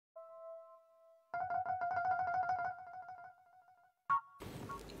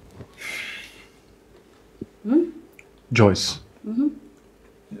Joyce.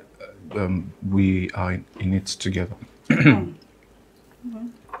 We are in it together.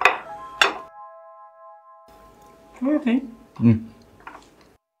 Okay. Okay.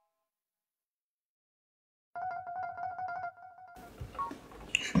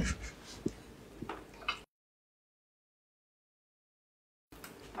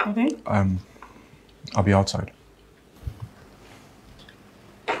 I'll be outside.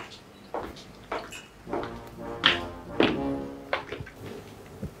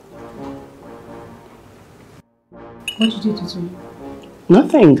 What did you do to me?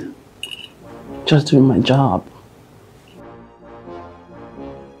 Nothing. Just doing my job.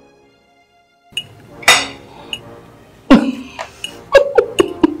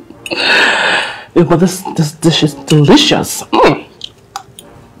 But this dish is delicious.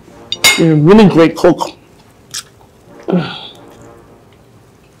 You're a really great cook.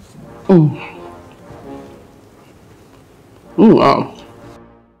 Wow.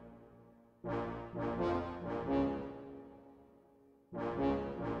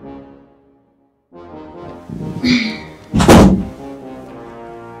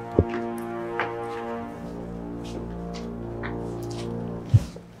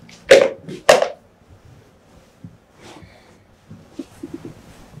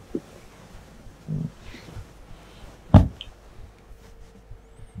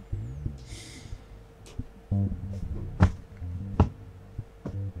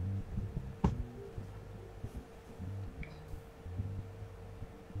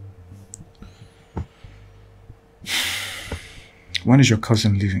 When is your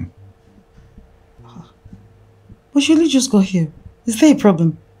cousin leaving? But she only just got here. Is there a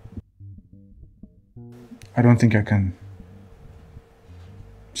problem? I don't think I can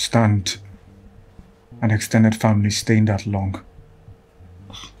stand an extended family staying that long.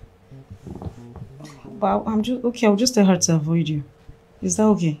 But I'm just okay. I'll just tell her to avoid you. Is that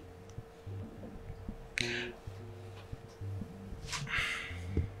okay?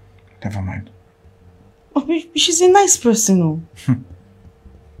 Never mind. Oh, but she's a nice person, though.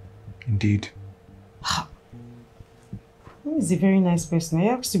 Indeed. She's a very nice person. I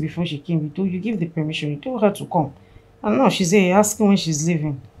asked you before she came. You give the permission. You told her to come. And now she's here asking when she's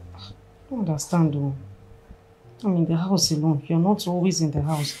leaving. I don't understand, though. I'm in the house alone. You're not always in the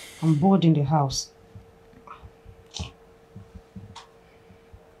house. I'm bored in the house.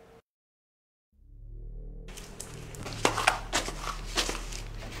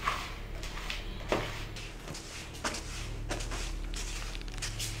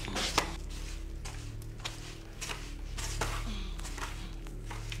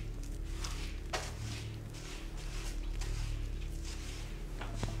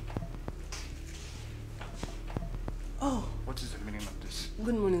 What is the meaning of this?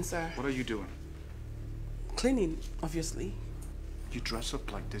 Good morning, sir. What are you doing? Cleaning, obviously. You dress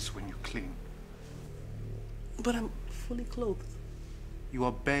up like this when you clean. But I'm fully clothed. You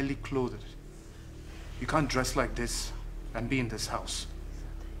are barely clothed. You can't dress like this and be in this house.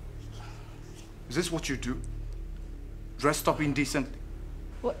 Is this what you do? Dressed up indecently?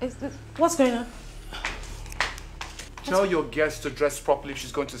 What is this? What's going on? Tell your guest to dress properly if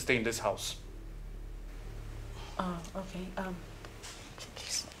she's going to stay in this house. Okay.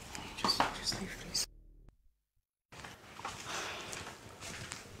 Please. Just leave, please.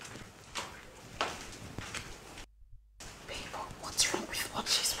 Babe, what's wrong with what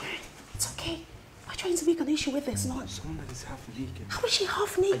she's wearing? It's okay. We're trying to make an issue with this, not. Someone that is half naked. How is she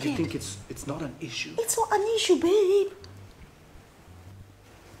half naked? And you think it's not an issue? It's not an issue, babe.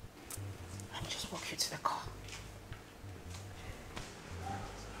 Let me just walk you to the car.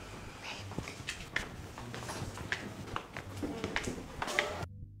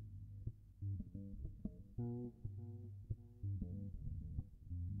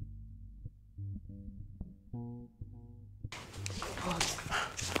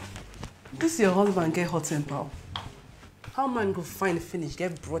 This your husband get hot temper. How man go find finish,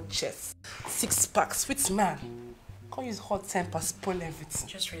 get broad chest, 6-pack, sweet man. Can't use hot temper, spoil everything.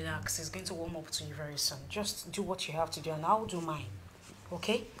 Just relax. It's going to warm up to you very soon. Just do what you have to do and I'll do mine.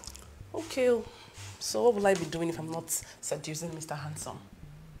 Okay? Okay. So what will I be doing if I'm not seducing Mr. Handsome?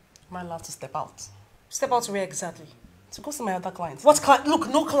 Am I allowed to step out? Step out to where exactly? To go see my other clients. What client? Look,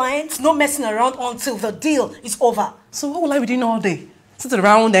 no clients, no messing around until the deal is over. So what will I be doing all day? Sit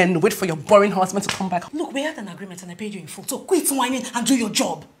around and wait for your boring husband to come back? Look, we had an agreement and I paid you in full. So quit whining and do your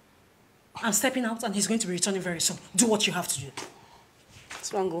job. I'm stepping out and he's going to be returning very soon. Do what you have to do.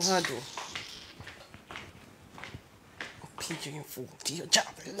 This one go hard though. I'll pay you in full. Do your job.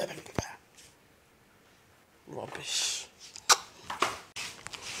 Rubbish.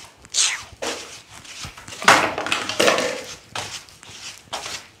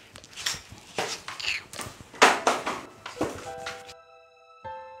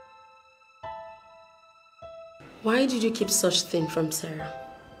 Why did you keep such thing from Sarah?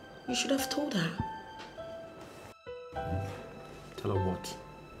 You should have told her. Tell her what?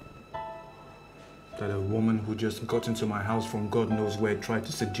 That a woman who just got into my house from God knows where tried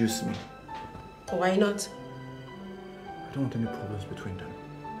to seduce me. Why not? I don't want any problems between them.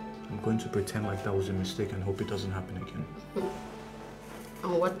 I'm going to pretend like that was a mistake and hope it doesn't happen again.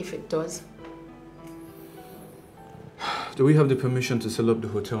 And what if it does? Do we have the permission to sell up the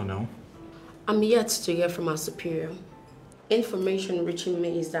hotel now? I'm yet to hear from our superior. Information reaching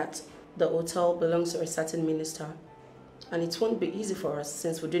me is that the hotel belongs to a certain minister, and it won't be easy for us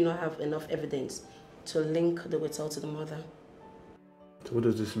since we do not have enough evidence to link the hotel to the mother. So what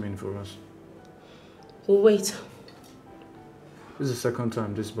does this mean for us? We'll wait. This is the second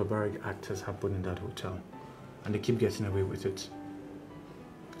time this barbaric act has happened in that hotel, and they keep getting away with it.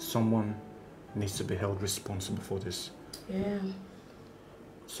 Someone needs to be held responsible for this. Yeah.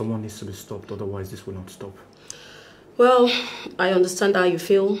 Someone needs to be stopped, otherwise this will not stop. Well, I understand how you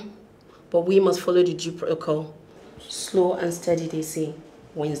feel, but we must follow the due protocol. Slow and steady, they say,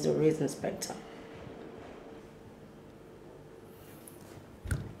 wins the race, Inspector.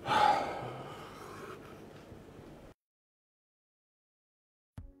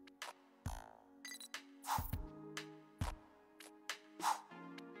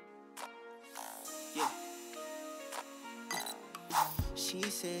 She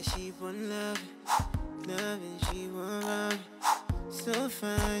said she want love, loving she want love. So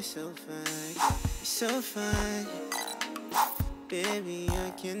fine, so fine, so fine. Baby,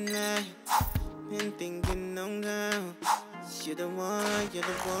 I cannot. Been thinking long now. You're the one, you're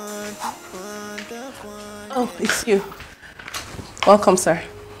the one, the one. Oh, it's you. Welcome, sir.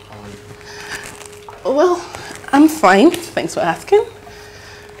 Well, I'm fine. Thanks for asking.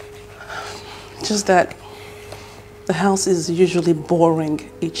 Just that the house is usually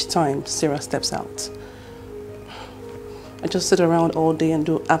boring each time Sarah steps out. I just sit around all day and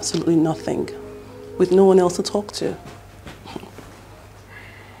do absolutely nothing with no one else to talk to.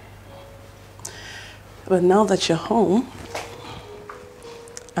 But now that you're home,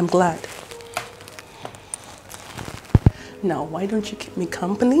 I'm glad. Now, why don't you keep me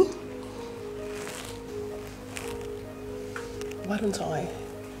company? Why don't I?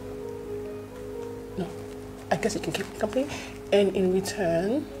 No, I guess you can keep me company. And in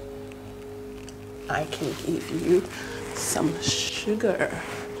return, I can give you some sugar.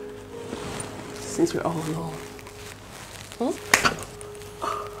 Since we're all alone. Hmm?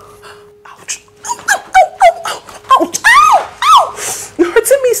 Ouch. Ouch. Ow! Ow! You're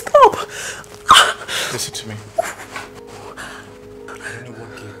hurting me. Stop. Listen to me. I don't know what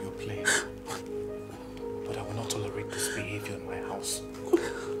game you're playing, but I will not tolerate this behavior in my house.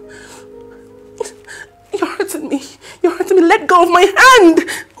 You're hurting me. You're hurting me. Let go of my hand.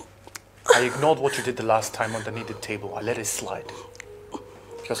 I ignored what you did the last time underneath the table. I let it slide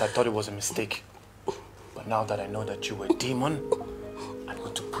because I thought it was a mistake. But now that I know that you were a demon, I'm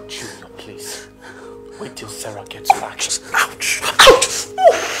going to put you in your place. Wait till Sarah gets back. Ouch! Ouch!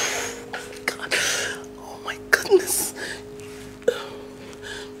 Oh my God! Oh my goodness!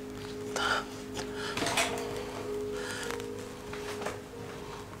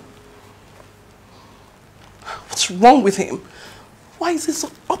 What's wrong with him? Why is he so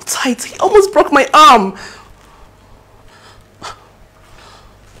uptight? He almost broke my arm. Ow!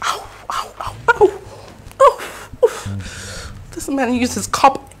 Ow! Ow! Ow! Oh. This man used his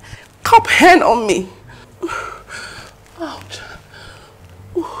cup hand on me. Ouch.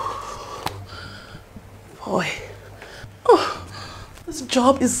 Boy. Oh, this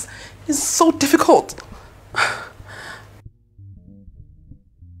job is so difficult.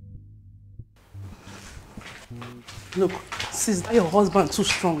 Look, sis, that your husband too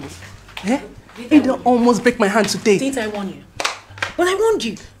strong. Eh? He did almost break my hand today. Didn't I warn you? But I warned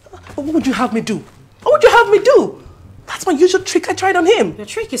you. What would you have me do? What would you have me do? That's my usual trick I tried on him. Your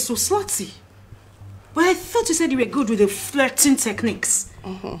trick is so slutty. But I thought you said you were good with the flirting techniques.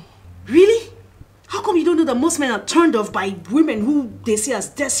 Really? How come you don't know that most men are turned off by women who they see as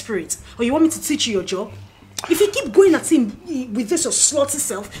desperate? Or you want me to teach you your job? If you keep going at him with this your slutty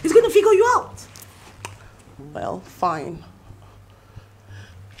self, he's going to figure you out. Well, fine.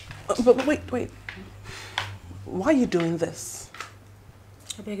 But wait. Why are you doing this?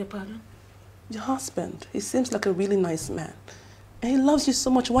 I beg your pardon? Your husband, he seems like a really nice man. And he loves you so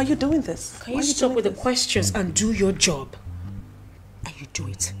much. Why are you doing this? Can you stop with the questions and do your job? And you do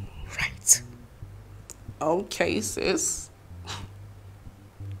it right. Okay, sis.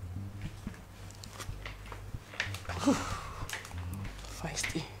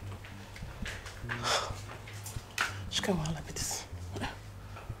 Feisty. Come on, let me this.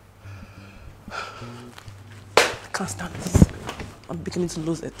 can't stand this. I'm beginning to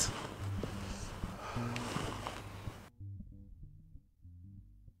lose it.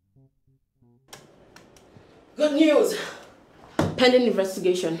 Good news! Pending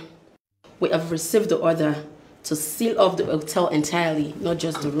investigation, we have received the order to seal off the hotel entirely, not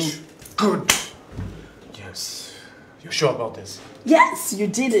just the room. Good. Yes. You're sure about this? Yes, you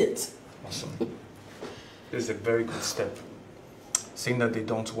did it. Awesome. This is a very good step. Seeing that they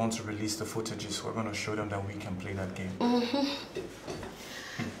don't want to release the footages, we're going to show them that we can play that game.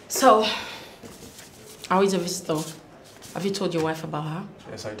 So, how is the visitor? Have you told your wife about her?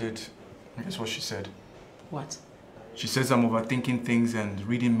 Yes, I did. Guess what she said? What? She says I'm overthinking things and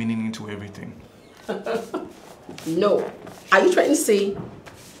reading meaning into everything. No. Are you trying to say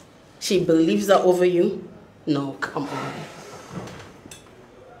she believes that over you? No, come on.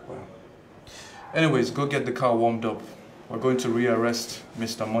 Well, anyways, go get the car warmed up. We're going to rearrest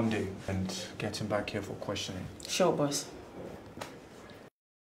Mr. Monday and get him back here for questioning. Sure, boss.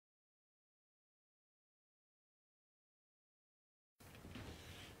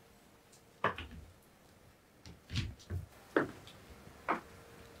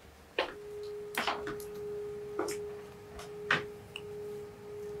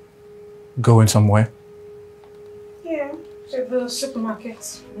 Going somewhere? Yeah, to the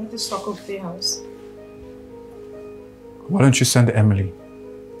supermarket. I need to stock up the house. Why don't you send Emily?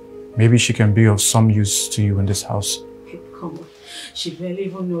 Maybe she can be of some use to you in this house. Hey, come on. She barely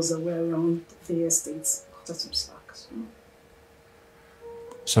even knows her way around the estates. Cut her some slack.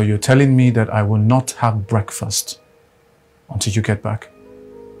 So you're telling me that I will not have breakfast until you get back?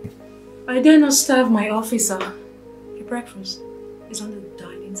 I dare not starve my officer. Your breakfast is on the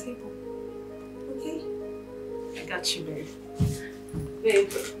dining table. Okay? I got you, babe.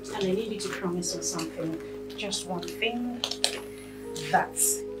 Babe, and I need you to promise me something. Just one thing.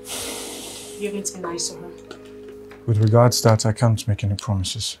 That's you're going to be nice to her. With regards to that, I can't make any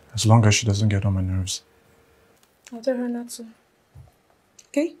promises, as long as she doesn't get on my nerves. I'll tell her not to.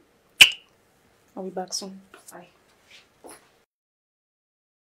 Okay? I'll be back soon. Bye.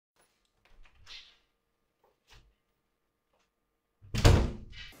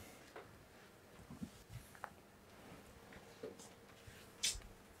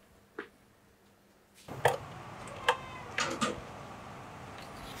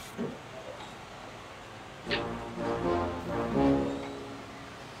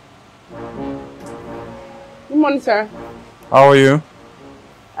 Good morning, sir. How are you?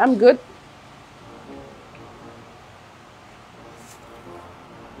 I'm good.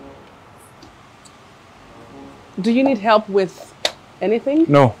 Do you need help with anything?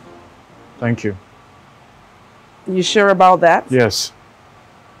 No. Thank you. You sure about that? Yes.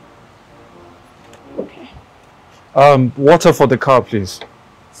 Okay. Water for the car, please.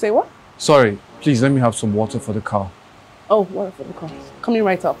 Say what? Sorry, please let me have some water for the car. Oh, water for the car. Coming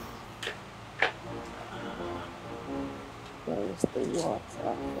right up. Where is the water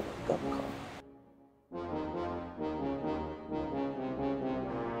for the car?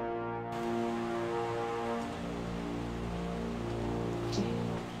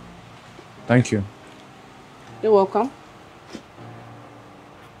 Thank you. You're welcome.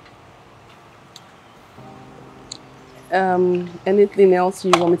 Anything else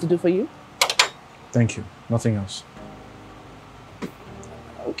you want me to do for you? Thank you. Nothing else.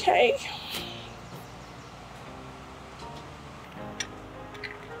 Okay.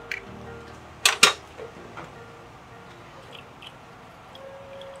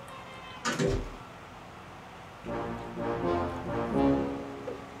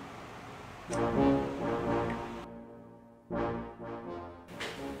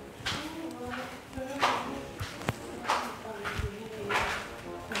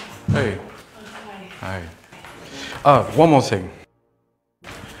 Hey. Hi. One more thing.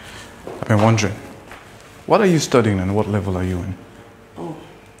 I've been wondering, what are you studying and what level are you in? Oh,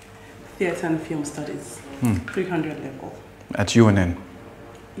 theatre and film studies. 300 level. At UNN?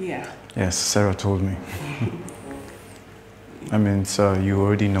 Yeah. Yes, Sarah told me. I mean, sir, you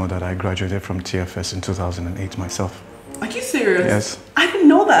already know that I graduated from TFS in 2008 myself. Are you serious? Yes. I didn't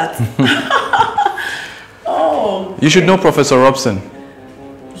know that. Oh. You should know Professor Robson.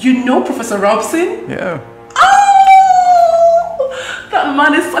 You know Professor Robson? Yeah. Oh! That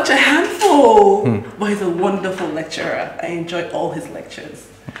man is such a handful. But he's a wonderful lecturer. I enjoy all his lectures.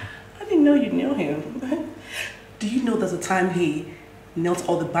 I didn't know you knew him. Do you know there's a time he knelt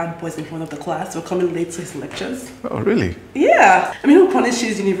all the bad boys in front of the class for coming late to his lectures? Oh, really? Yeah. I mean, who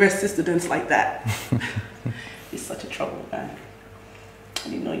punishes university students like that? He's such a trouble man. I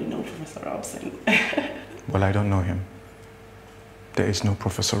didn't know you know Professor Robson. Well, I don't know him. There is no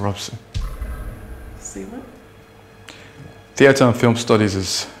Professor Robson. See what? Theatre and Film Studies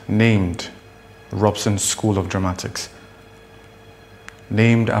is named Robson School of Dramatics,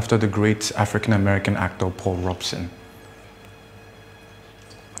 named after the great African-American actor Paul Robson.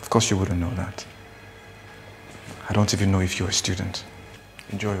 Of course you wouldn't know that. I don't even know if you're a student.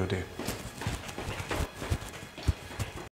 Enjoy your day.